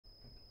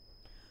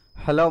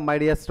Hello my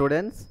dear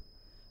students,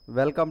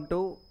 welcome to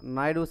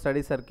NAIDU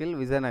Study Circle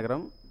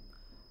Vizianagaram.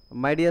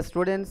 My dear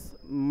students,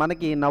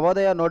 మనకి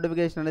Navodaya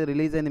notification అనేది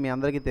release అయింది, మీ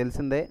అందరికీ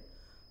తెలిసిందే.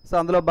 సో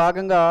అందులో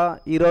భాగంగా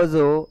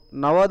ఈరోజు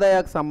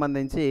నవోదయకు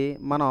సంబంధించి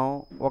మనం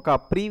ఒక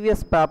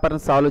ప్రీవియస్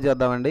పేపర్ని సాల్వ్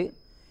చేద్దామండి.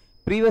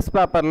 ప్రీవియస్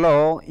పేపర్లో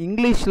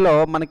ఇంగ్లీష్లో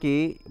మనకి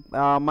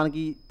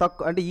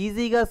తక్కువ అంటే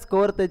ఈజీగా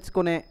స్కోర్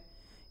తెచ్చుకునే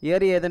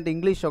ఏరియా ఏదంటే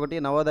ఇంగ్లీష్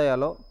ఒకటి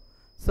నవోదయలో.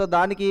 సో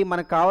దానికి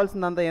మనకు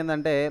కావాల్సిందంతా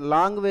ఏంటంటే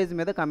లాంగ్వేజ్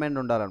మీద కమాండ్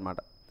ఉండాలన్నమాట.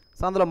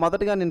 సో అందులో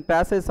మొదటగా నేను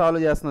ప్యాసేజ్ సాల్వ్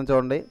చేస్తున్నాను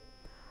చూడండి.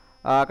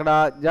 అక్కడ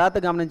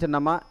జాగ్రత్తగా గమనించండి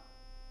అమ్మా.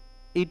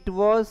 It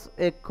was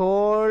a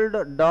cold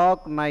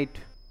dark night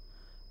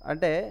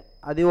అంటే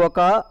అది ఒక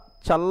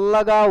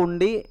చల్లగా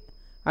ఉండి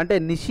అంటే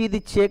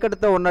నిషీది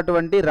చీకటితో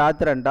ఉన్నటువంటి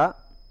రాత్రి అంట.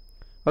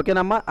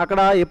 ఓకేనమ్మా. అక్కడ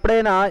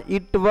ఎప్పుడైనా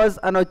ఇట్ వాజ్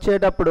అని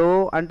వచ్చేటప్పుడు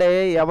అంటే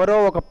ఎవరో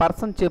ఒక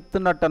పర్సన్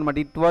చెప్తున్నట్టు అనమాట.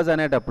 ఇట్ వాజ్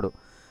అనేటప్పుడు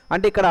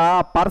అంటే ఇక్కడ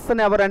పర్సన్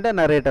ఎవరంటే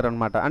నరేటర్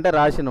అనమాట, అంటే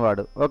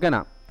రాసినవాడు. ఓకేనా.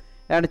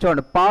 అండ్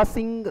చూడండి,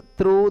 పాసింగ్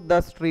త్రూ ద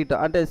స్ట్రీట్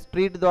అంటే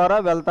స్ట్రీట్ ద్వారా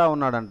వెళ్తూ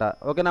ఉన్నాడంట.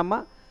 ఓకేనమ్మా.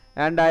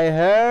 And I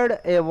heard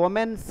A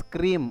women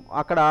scream,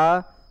 అక్కడ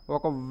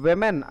ఒక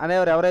విమెన్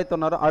అనేవారు ఎవరైతే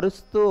ఉన్నారో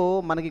అరుస్తూ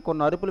మనకి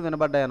కొన్ని అరుపులు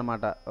వినబడ్డాయి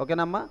అనమాట.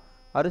 ఓకేనమ్మా.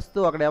 అరుస్తూ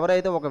అక్కడ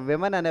ఎవరైతే ఒక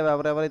విమెన్ అనే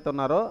ఎవరైతే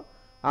ఉన్నారో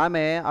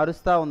ఆమె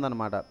అరుస్తూ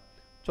ఉందన్నమాట.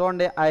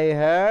 చూడండి, ఐ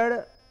హెర్డ్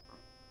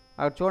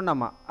అక్కడ చూడండి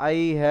అమ్మా, I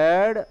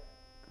heard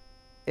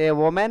A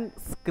women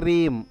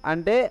scream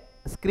అంటే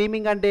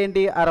స్క్రీమింగ్ అంటే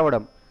ఏంటి,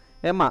 అరవడం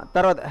ఏమ్మా.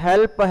 తర్వాత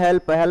హెల్ప్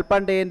హెల్ప్ హెల్ప్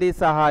అంటే ఏంటి,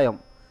 సహాయం,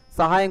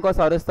 సహాయం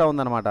కోసం అరుస్తూ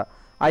ఉందన్నమాట.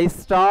 I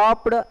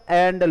stopped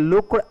and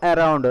looked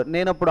around,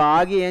 నేను ఇప్పుడు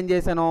ఆగి ఏం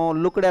చేశాను,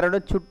 లుక్డ్ అరౌండ్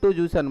చుట్టూ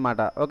చూసాను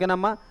అనమాట.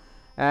 ఓకేనమ్మా.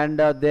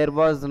 And there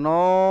was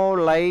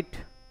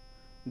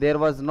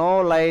no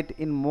light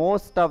in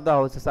most of the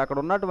houses, అక్కడ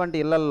ఉన్నటువంటి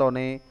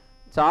ఇళ్లల్లోనే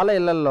చాలా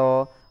ఇళ్లల్లో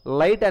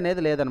లైట్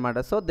అనేది లేదనమాట.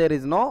 So there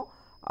is no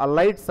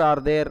lights are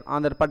there on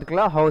that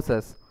particular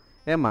houses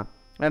ఏమా.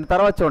 అండ్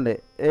తర్వాత చూడండి,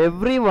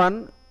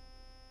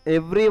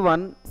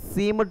 everyone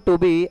seemed to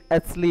be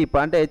asleep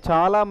అంటే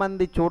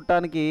చాలామంది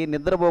చూడటానికి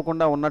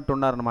నిద్రపోకుండా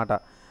ఉన్నట్టున్నారనమాట.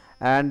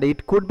 And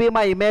it could be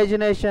my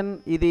imagination,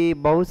 ఇది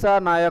బహుశా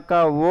నా యొక్క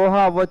ఊహ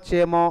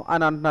అవ్వచ్చేమో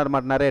అని అంటున్నారు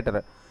అన్నమాట నరేటర్.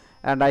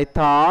 అండ్ ఐ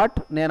థాట్,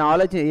 నేను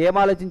ఏం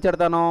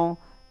ఆలోచించాను,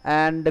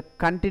 అండ్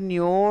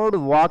కంటిన్యూడ్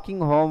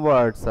వాకింగ్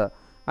హోమ్వర్డ్స్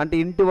అంటే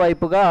ఇంటి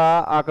వైపుగా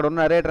అక్కడ ఉన్న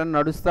నరేటర్ అని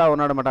నడుస్తూ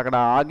ఉన్నాడు అనమాట. అక్కడ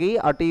ఆగి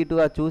అటు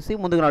ఇటుగా చూసి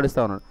ముందుకు నడుస్తూ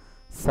ఉన్నాడు.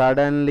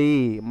 సడన్లీ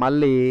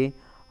మళ్ళీ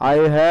I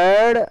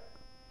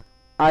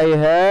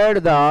heard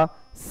the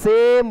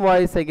same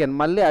voice again,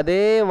 మళ్ళీ అదే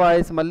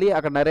వాయిస్ మళ్ళీ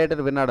అక్కడ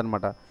నరేటర్ విన్నాడు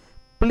అనమాట.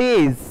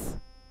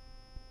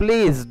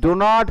 Please do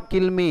not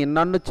kill me,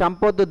 నన్ను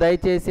చంపొద్దు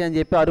దయచేసి అని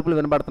చెప్పి అరుపులు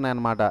వినబడుతున్నాయి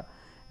అనమాట.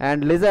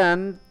 And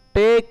listen,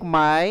 take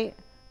my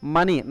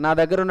money, నా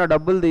దగ్గర ఉన్న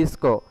డబ్బులు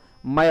తీసుకో,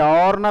 మై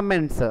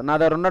ఆర్నమెంట్స్, నా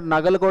దగ్గర ఉన్న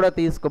నగలు కూడా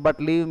తీసుకో, బట్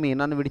లీవ్ మీ,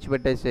 నన్ను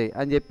విడిచిపెట్టేసేయి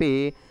అని చెప్పి.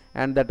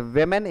 And that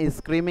women is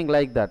screaming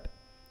like that.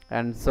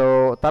 And so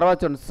తర్వాత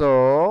చూడండి, so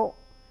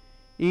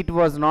it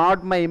was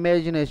not my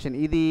imagination,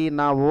 ఇది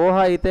నా ఊహ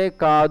అయితే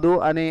కాదు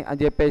అని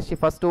చెప్పేసి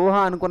ఫస్ట్ ఊహ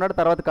అనుకున్నాడు,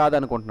 తర్వాత కాదు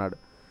అనుకుంటున్నాడు.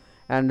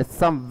 And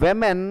some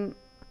women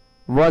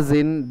was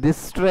in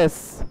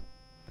distress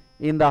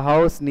in the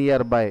house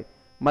near by,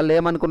 మళ్ళీ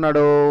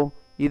ఏమనుకున్నాడు,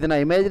 ఇది నా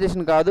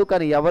ఇమాజినేషన్ కాదు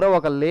కానీ ఎవరో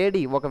ఒక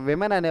లేడీ, ఒక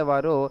విమెన్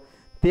అనేవారు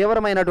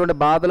తీవ్రమైనటువంటి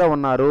బాధలో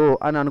ఉన్నారు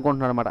అని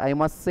అనుకుంటున్నాడు అనమాట. ఐ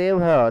మస్ట్ సేవ్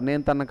హర్,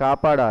 నేను తనను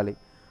కాపాడాలి.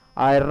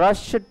 I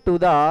rush to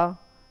the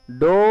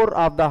door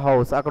of the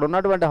house, అక్కడ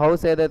ఉన్నటువంటి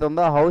హౌస్ ఏదైతే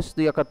ఉందో ఆ హౌస్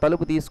యొక్క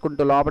తలుపు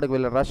తీసుకుంటూ లోపలికి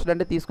వెళ్ళాడు. రష్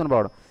అంటే తీసుకుని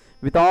పోవడం.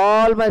 విత్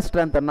ఆల్ మై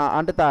స్ట్రెంత్,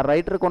 అంటే ఆ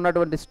రైటర్కి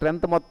ఉన్నటువంటి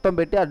స్ట్రెంత్ మొత్తం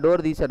పెట్టి ఆ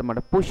డోర్ తీశాడు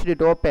అనమాట. పుష్డ్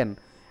ఇట్ ఓపెన్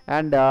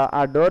అండ్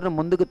ఆ డోర్ని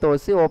ముందుకు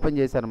తోసి ఓపెన్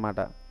చేశాడు అనమాట.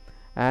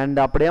 అండ్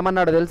అప్పుడు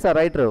ఏమన్నాడు తెలుసా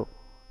రైటరు,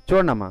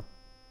 చూడమ్మా.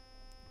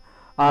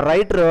 ఆ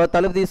రైటర్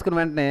తలుపు తీసుకున్న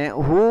వెంటనే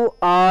who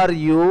are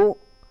you,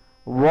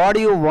 what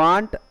you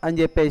want అని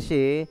చెప్పేసి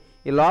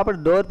ఈ లోపల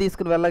డోర్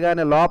తీసుకుని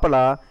వెళ్ళగానే లోపల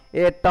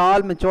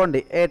చూడండి,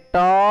 ఏ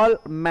tall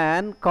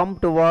man come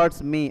towards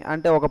me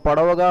అంటే ఒక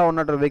పొడవుగా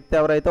ఉన్నటువంటి వ్యక్తి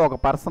ఎవరైతే ఒక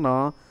పర్సన్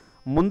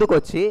ముందుకు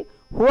వచ్చి,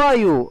 హూ ఆర్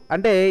యూ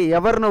అంటే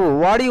ఎవరు నువ్వు,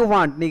 వాట్ యు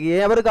వాంట్ నీకు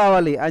ఎవరు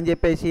కావాలి అని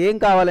చెప్పేసి, ఏం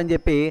కావాలని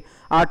చెప్పి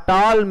ఆ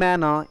టాల్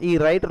మ్యాన్ ఈ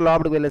రైటర్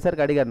లోపలికి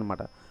వెళ్ళేసరికి అడిగాడు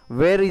అనమాట.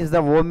 వేర్ ఈజ్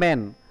ద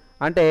ఉమెన్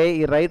అంటే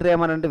ఈ రైటర్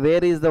ఏమనంటే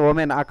వేర్ ఈజ్ ద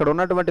ఉమెన్, అక్కడ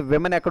ఉన్నటువంటి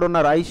విమెన్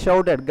ఎక్కడున్నారు, ఐ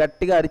షౌటెడ్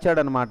గట్టిగా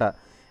అరిచాడు అనమాట.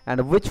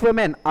 And which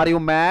women are you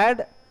mad,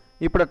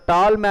 ఇప్పుడు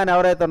టాల్ మ్యాన్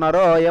ఎవరైతే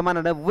ఉన్నారో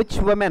ఏమన్నా విచ్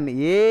ఉమెన్,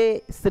 ఏ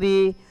స్త్రీ,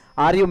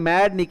 ఆర్ యు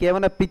మ్యాడ్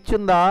నీకేమైనా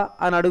పిచ్చుందా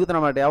అని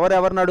అడుగుతున్నమాట.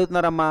 ఎవరిని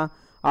అడుగుతున్నారమ్మా,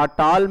 ఆ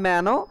టాల్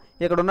మ్యాను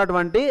ఇక్కడ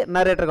ఉన్నటువంటి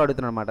నరేటర్కి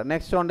అడుగుతున్నమాట.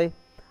 నెక్స్ట్ చూడండి,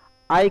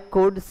 I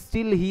could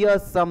still here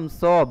some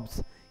సోబ్స్,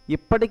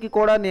 ఇప్పటికీ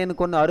కూడా నేను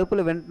కొన్ని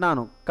అరుపులు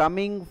వింటున్నాను.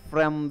 కమింగ్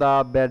ఫ్రమ్ ద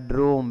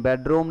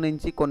బెడ్రూమ్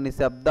నుంచి కొన్ని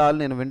శబ్దాలు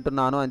నేను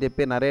వింటున్నాను అని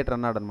చెప్పి నరేటర్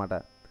అన్నాడు అనమాట.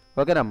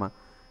 ఓకేనమ్మా.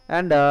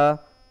 అండ్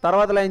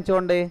తర్వాత లైన్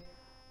చూడండి,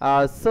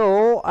 so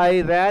I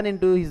ran in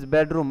to his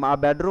bedroom, ఆ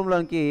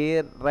బెడ్రూమ్లోనికి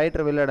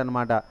రైటర్ వెళ్ళాడు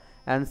అనమాట.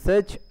 అండ్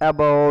సెర్చ్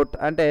అబౌట్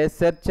అంటే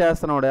సెర్చ్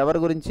చేస్తున్నాడు ఎవరి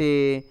గురించి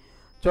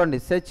చూడండి,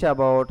 సెర్చ్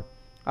అబౌట్.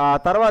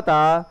 తర్వాత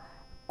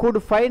could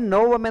find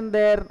no women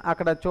there,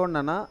 అక్కడ చూడండి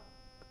అన్న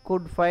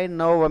could find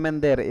no women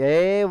there, A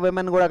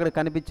women కూడా అక్కడ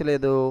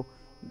కనిపించలేదు.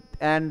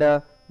 And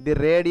the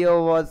radio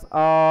was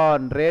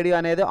on, radio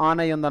అనేది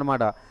ఆన్ అయ్యి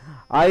ఉందన్నమాట.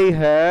 ఐ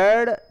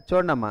హెర్డ్,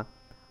 చూడమ్మా,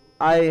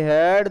 I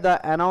heard the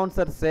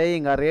announcer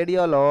saying, ఆ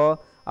రేడియోలో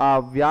ఆ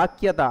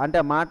వ్యాఖ్యత అంటే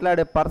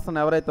మాట్లాడే పర్సన్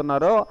ఎవరైతే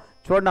ఉన్నారో,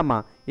 చూడమ్మా,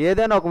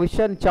 ఏదైనా ఒక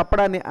విషయాన్ని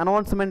చెప్పడాన్ని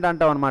అనౌన్స్మెంట్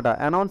అంటాం అనమాట.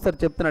 అనౌన్సర్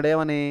చెప్తున్నాడు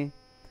ఏమని,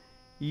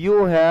 you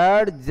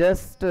had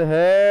just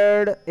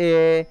heard A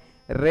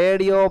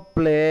radio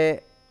play,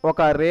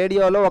 ఒక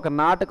రేడియోలో ఒక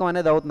నాటకం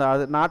అనేది అవుతుంది. ఆ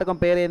నాటకం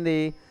పేరేంది,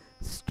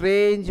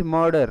 స్ట్రేంజ్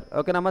మర్డర్.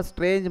 ఓకేనమ్మా,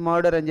 స్ట్రేంజ్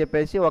మర్డర్ అని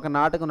చెప్పేసి ఒక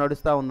నాటకం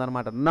నడుస్తూ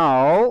ఉందన్నమాట.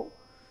 Now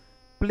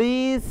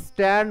please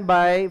stand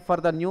by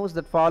for the news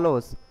that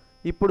follows,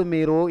 ఇప్పుడు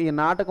మీరు ఈ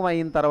నాటకం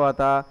అయిన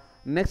తర్వాత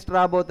నెక్స్ట్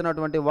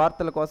రాబోతున్నటువంటి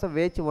వార్తల కోసం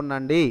వేచి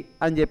ఉండండి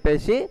అని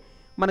చెప్పేసి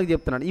మనకు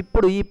చెప్తున్నాడు.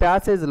 ఇప్పుడు ఈ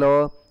ప్యాసేజ్లో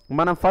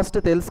మనం ఫస్ట్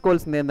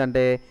తెలుసుకోవాల్సింది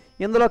ఏంటంటే,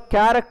 ఇందులో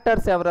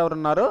క్యారెక్టర్స్ ఎవరెవరు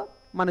ఉన్నారో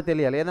మనకు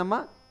తెలియాలి. ఏదమ్మా,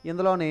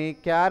 ఇందులోని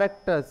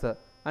క్యారెక్టర్స్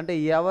అంటే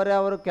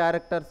ఎవరెవరు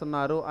క్యారెక్టర్స్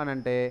ఉన్నారు అని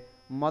అంటే,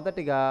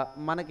 మొదటిగా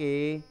మనకి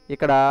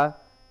ఇక్కడ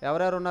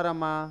ఎవరెవరు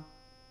ఉన్నారమ్మా,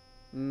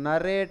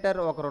 నరేటర్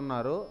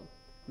ఒకరున్నారు,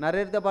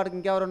 నరేటర్తో పాటు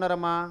ఇంకెవరు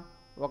ఉన్నారమ్మా,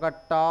 ఒక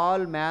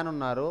టాల్ మ్యాన్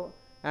ఉన్నారు.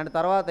 అండ్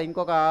తర్వాత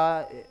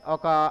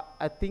ఇంకొక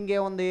థింగ్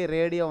ఏముంది,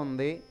 రేడియో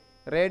ఉంది.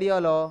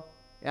 రేడియోలో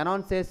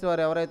అనౌన్స్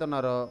చేసేవారు ఎవరైతే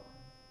ఉన్నారో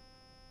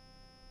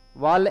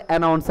వాళ్ళు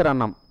అనౌన్సర్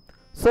అన్నాం.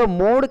 సో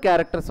 3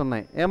 క్యారెక్టర్స్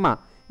ఉన్నాయి ఏమా.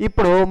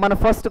 ఇప్పుడు మన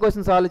ఫస్ట్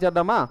క్వశ్చన్ సాల్వ్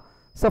చేద్దామా.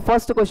 సో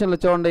ఫస్ట్ క్వశ్చన్లో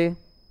చూడండి,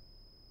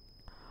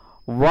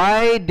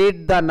 why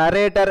did the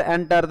narrator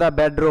enter the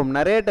bedroom,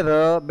 narrator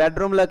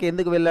బెడ్రూమ్లోకి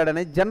ఎందుకు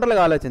వెళ్ళాడని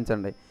జనరల్గా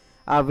ఆలోచించండి.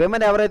 ఆ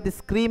విమెన్ ఎవరైతే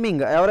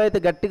స్క్రీమింగ్, ఎవరైతే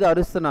గట్టిగా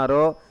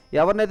అరుస్తున్నారో,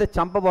 ఎవరినైతే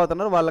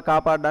చంపబోతున్నారో వాళ్ళు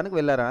కాపాడడానికి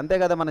వెళ్ళారు, అంతే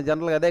కదా. మనం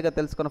జనరల్గా అదే కదా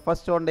తెలుసుకున్నాం.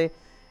 ఫస్ట్ చూడండి,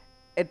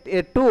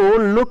 to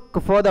look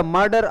for the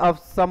murder of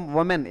some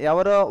women,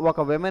 ఎవరో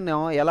ఒక విమెన్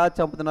ఎలా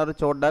చంపుతున్నారో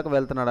చూడడానికి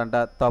వెళ్తున్నాడంట,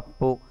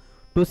 తప్పు.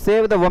 To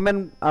save the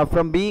women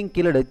from being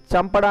killed,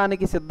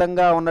 చంపడానికి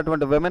సిద్ధంగా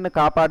ఉన్నటువంటి విమెన్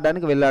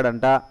కాపాడడానికి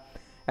వెళ్ళాడంట.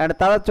 అండ్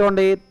తర్వాత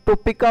చూడండి, to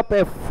pick up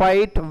A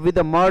fight with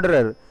the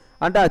murderer,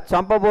 అంటే ఆ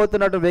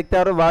చంపబోతున్నటువంటి వ్యక్తి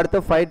ఎవరు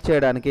వాడితో ఫైట్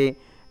చేయడానికి.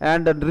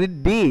 అండ్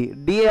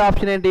డి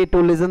ఆప్షన్ ఏంటి, to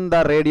listen the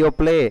radio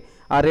play,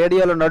 ఆ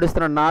రేడియోలో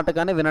నడుస్తున్న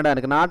నాటకాన్ని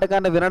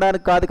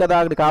వినడానికి కాదు కదా,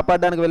 అక్కడ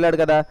కాపాడడానికి వెళ్ళాడు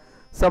కదా.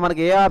 సో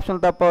మనకి ఏ ఆప్షన్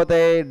తప్పు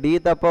అవుతాయి, డి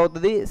తప్పు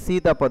అవుతుంది, సి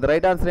తప్పు అవుతుంది.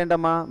 రైట్ ఆన్సర్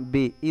ఏంటమ్మా,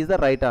 B is the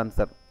right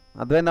answer.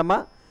 అర్థమైందమ్మా.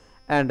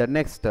 అండ్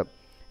నెక్స్ట్,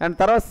 అండ్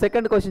తర్వాత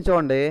సెకండ్ క్వశ్చన్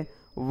చూడండి,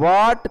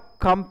 what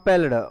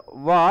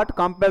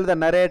compelled the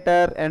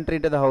narrator entry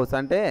to the house,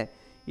 అంటే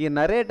ఈ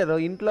నరేటర్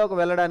ఇంట్లోకి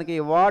వెళ్ళడానికి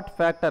వాట్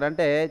ఫ్యాక్టర్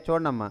అంటే,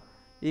 చూడమ్మా,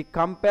 ఈ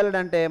కంపెల్డ్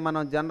అంటే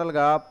మనం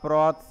జనరల్గా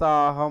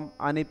ప్రోత్సాహం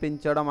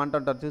అనిపించడం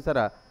అంటుంటారు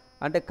చూసారా,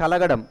 అంటే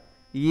కలగడం.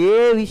 ఏ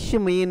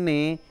విషయం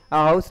ఈయన్ని ఆ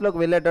హౌస్లోకి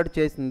వెళ్ళేటట్టు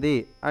చేసింది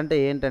అంటే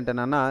ఏంటంటే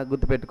నాన్న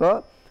గుర్తుపెట్టుకో,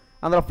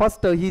 అందులో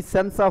first he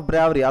sense of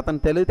bravery, అతను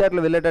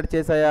తెలివితేటలు వెళ్ళేటట్టు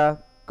చేశాయా,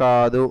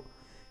 కాదు.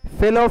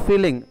 ఫెలో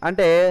ఫీలింగ్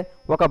అంటే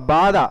ఒక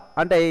బాధ,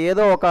 అంటే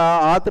ఏదో ఒక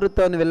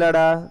ఆతృతతో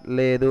వెళ్ళాడా,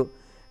 లేదు.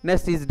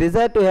 Next his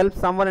desire to help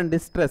someone in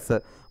distress,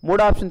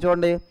 3 option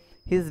చూడండి.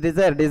 హిస్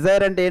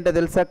డిజైర్ అంటే ఏంటో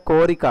తెలుసా,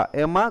 కోరిక.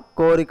 ఏమా,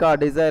 కోరిక.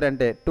 డిజైర్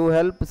అంటే to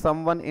help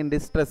someone in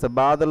distress,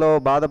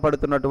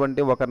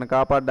 బాధపడుతున్నటువంటి ఒకరిని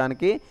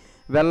కాపాడడానికి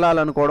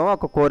వెళ్ళాలనుకోవడం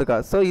ఒక కోరిక.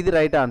 సో ఇది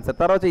రైట్ ఆన్సర్.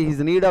 తర్వాత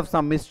his need of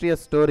some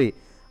mysterious story,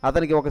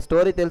 అతనికి ఒక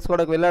స్టోరీ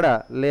తెలుసుకోవడానికి వెళ్ళాడా,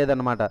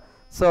 లేదనమాట.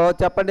 సో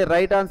చెప్పండి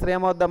రైట్ ఆన్సర్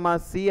ఏమవుద్దమ్మా,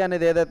 సి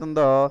అనేది ఏదైతే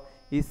ఉందో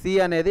ఈ సి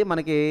అనేది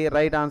మనకి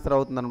రైట్ ఆన్సర్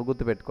అవుతుందన్నమాట,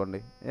 గుర్తుపెట్టుకోండి.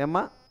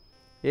 ఏమ్మా,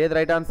 ఏది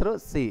రైట్ ఆన్సరు,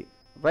 సి,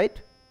 రైట్.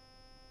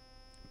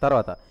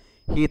 తర్వాత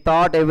హీ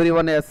థాట్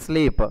ఎవ్రీవన్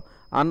అస్లీప్,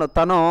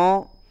 తను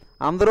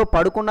అందరూ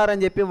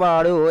పడుకున్నారని చెప్పి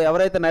వాడు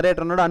ఎవరైతే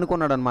నరేటర్ ఉన్నాడో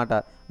అనుకున్నాడు అనమాట.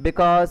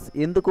 బికాస్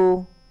ఎందుకు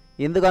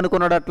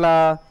అనుకున్నాడు అట్లా,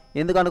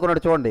 ఎందుకు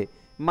అనుకున్నాడు చూడండి,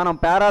 మనం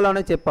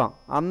పేరాలోనే చెప్పాం,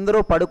 అందరూ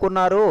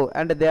పడుకున్నారు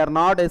and they are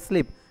not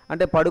asleep,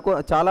 అంటే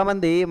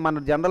చాలామంది మన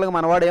జనరల్గా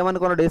మనవాడు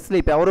ఏమనుకున్నాడు,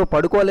 అస్లీప్, ఎవరు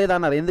పడుకోలేదు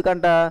అన్నారు.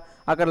 ఎందుకంట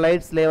అక్కడ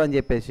లైట్స్ లేవని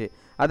చెప్పేసి,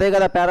 అదే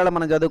కదా పేరాలో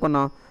మనం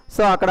చదువుకున్నాం.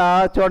 సో అక్కడ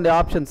చూడండి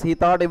options, he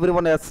thought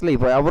everyone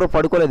asleep, ఎవరు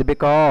పడుకోలేదు,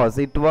 because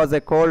it was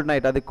a cold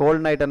night, అది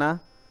కోల్డ్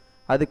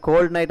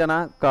నైట్ అనా,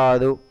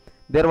 కాదు.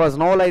 There was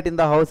no light in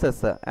the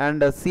houses.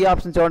 And C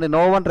option చూడండి,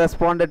 no one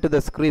responded to the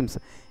స్క్రీమ్స్,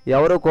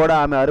 ఎవరు కూడా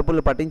ఆమె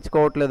అరుపులు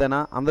పట్టించుకోవట్లేదనా,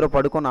 అందరూ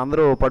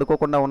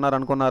పడుకోకుండా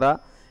ఉన్నారనుకున్నారా.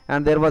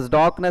 And there was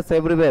darkness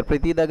everywhere,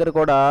 ప్రతి దగ్గర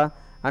కూడా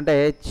అంటే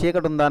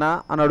చీకటి ఉందానా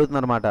అని అడుగుతుంది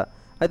అనమాట.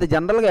 అయితే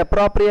జనరల్గా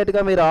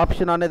అప్రాప్రియేట్గా మీరు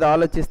ఆప్షన్ అనేది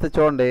ఆలోచిస్తే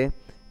చూడండి,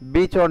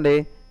 బి చూడండి,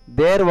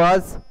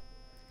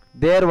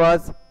 there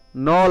was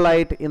no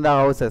light in the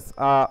houses,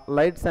 ఆ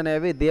లైట్స్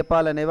అనేవి,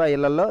 దీపాలు అనేవి ఆ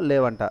ఇళ్లలో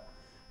లేవంట.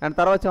 అండ్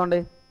తర్వాత చూడండి,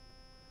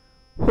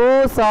 who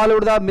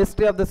solved the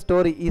mystery of the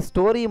story, ఈ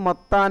స్టోరీ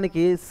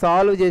మొత్తానికి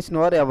సాల్వ్ చేసిన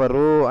వారు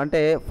ఎవరు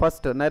అంటే,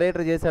 ఫస్ట్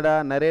నరేటర్ చేశాడా,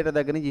 నరేటర్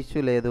దగ్గర నుంచి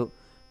ఇష్యూ లేదు.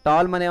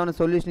 టాల్మన్ ఏమైనా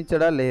సొల్యూషన్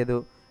ఇచ్చాడా, లేదు.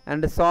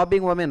 అండ్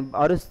సాబింగ్ ఉమెన్,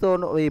 అరుస్తూ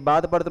ఈ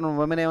బాధపడుతున్న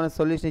ఉమెన్ ఏమైనా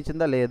సొల్యూషన్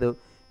ఇచ్చిందా, లేదు.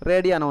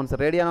 రేడియో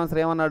అనౌన్సర్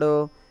ఏమన్నాడు,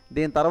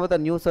 దీని తర్వాత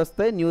న్యూస్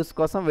వస్తే న్యూస్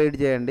కోసం వెయిట్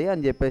చేయండి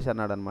అని చెప్పేసి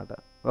అన్నాడు అనమాట.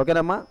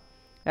 ఓకేనమ్మా.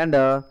 అండ్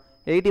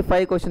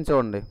 85 క్వశ్చన్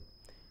చూడండి,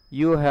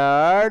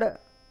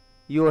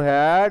 you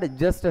had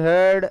just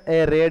heard A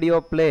radio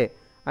play,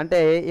 అంటే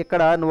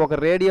ఇక్కడ నువ్వు ఒక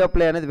రేడియో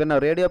ప్లే అనేది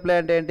విన్నావు. రేడియో ప్లే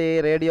అంటే ఏంటి?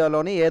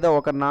 రేడియోలోని ఏదో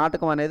ఒక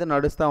నాటకం అనేది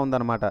నడుస్తూ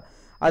ఉందన్నమాట.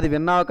 అది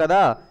విన్నావు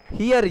కదా.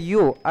 హియర్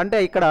యూ అంటే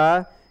ఇక్కడ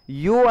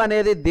యూ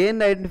అనేది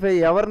దేన్ని ఐడెంటిఫై,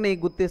 ఎవరిని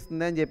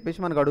గుర్తిస్తుంది అని చెప్పేసి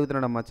మనకు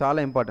అడుగుతున్నాడమ్మా. చాలా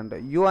ఇంపార్టెంట్.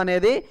 యూ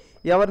అనేది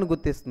ఎవరిని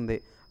గుర్తిస్తుంది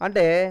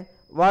అంటే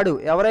వాడు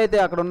ఎవరైతే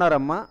అక్కడ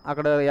ఉన్నారమ్మా,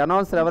 అక్కడ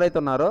అనౌన్సర్ ఎవరైతే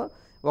ఉన్నారో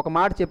ఒక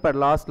మాట చెప్పాడు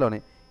లాస్ట్లోని,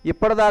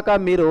 ఇప్పటిదాకా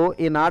మీరు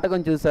ఈ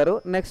నాటకం చూశారు,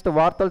 నెక్స్ట్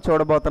వార్తలు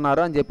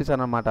చూడబోతున్నారు అని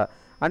చెప్పేసాను అనమాట.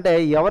 అంటే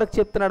ఎవరికి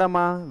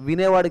చెప్తున్నాడమ్మా?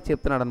 వినేవాడికి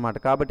చెప్తున్నాడు అనమాట.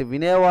 కాబట్టి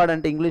వినేవాడు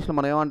అంటే ఇంగ్లీష్లో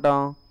మనం ఏమంటాం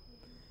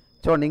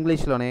చూడండి,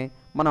 ఇంగ్లీష్లోని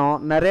మనం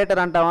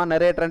నరేటర్ అంటామా?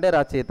 నరేటర్ అంటే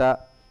రచయిత.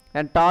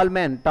 అండ్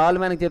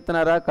టాల్మెన్కి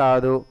చెప్తున్నారా?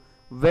 కాదు.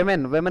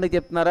 విమెన్కి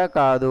చెప్తున్నారా?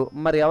 కాదు.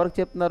 మరి ఎవరికి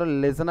చెప్తున్నారు?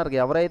 లిజనర్కి.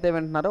 ఎవరైతే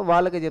వింటున్నారో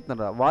వాళ్ళకి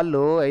చెప్తున్నారు.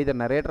 వాళ్ళు అయితే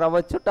నరేటర్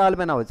అవ్వచ్చు,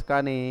 టాల్మెన్ అవ్వచ్చు.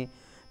 కానీ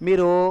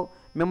మీరు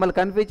మిమ్మల్ని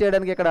కన్ఫ్యూజ్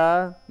చేయడానికి ఇక్కడ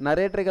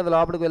నరేటరే కదా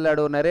లోపలికి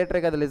వెళ్ళాడు, నరేటరే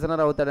కదా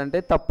లిజనర్ అవుతాడంటే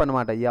తప్పు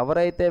అనమాట.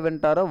 ఎవరైతే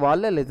వింటారో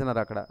వాళ్ళే లిజనర్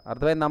అక్కడ.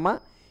 అర్థమైందమ్మా?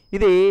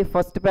 ఇది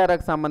ఫస్ట్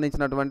పేరాకి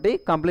సంబంధించినటువంటి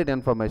కంప్లీట్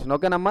ఇన్ఫర్మేషన్.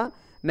 ఓకేనమ్మా?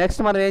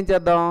 నెక్స్ట్ మనం ఏం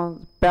చేద్దాం?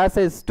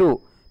 ప్యాసేజ్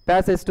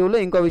 2లో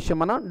ఇంకో విషయం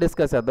మనం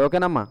డిస్కస్ చేద్దాం.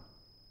 ఓకేనమ్మా?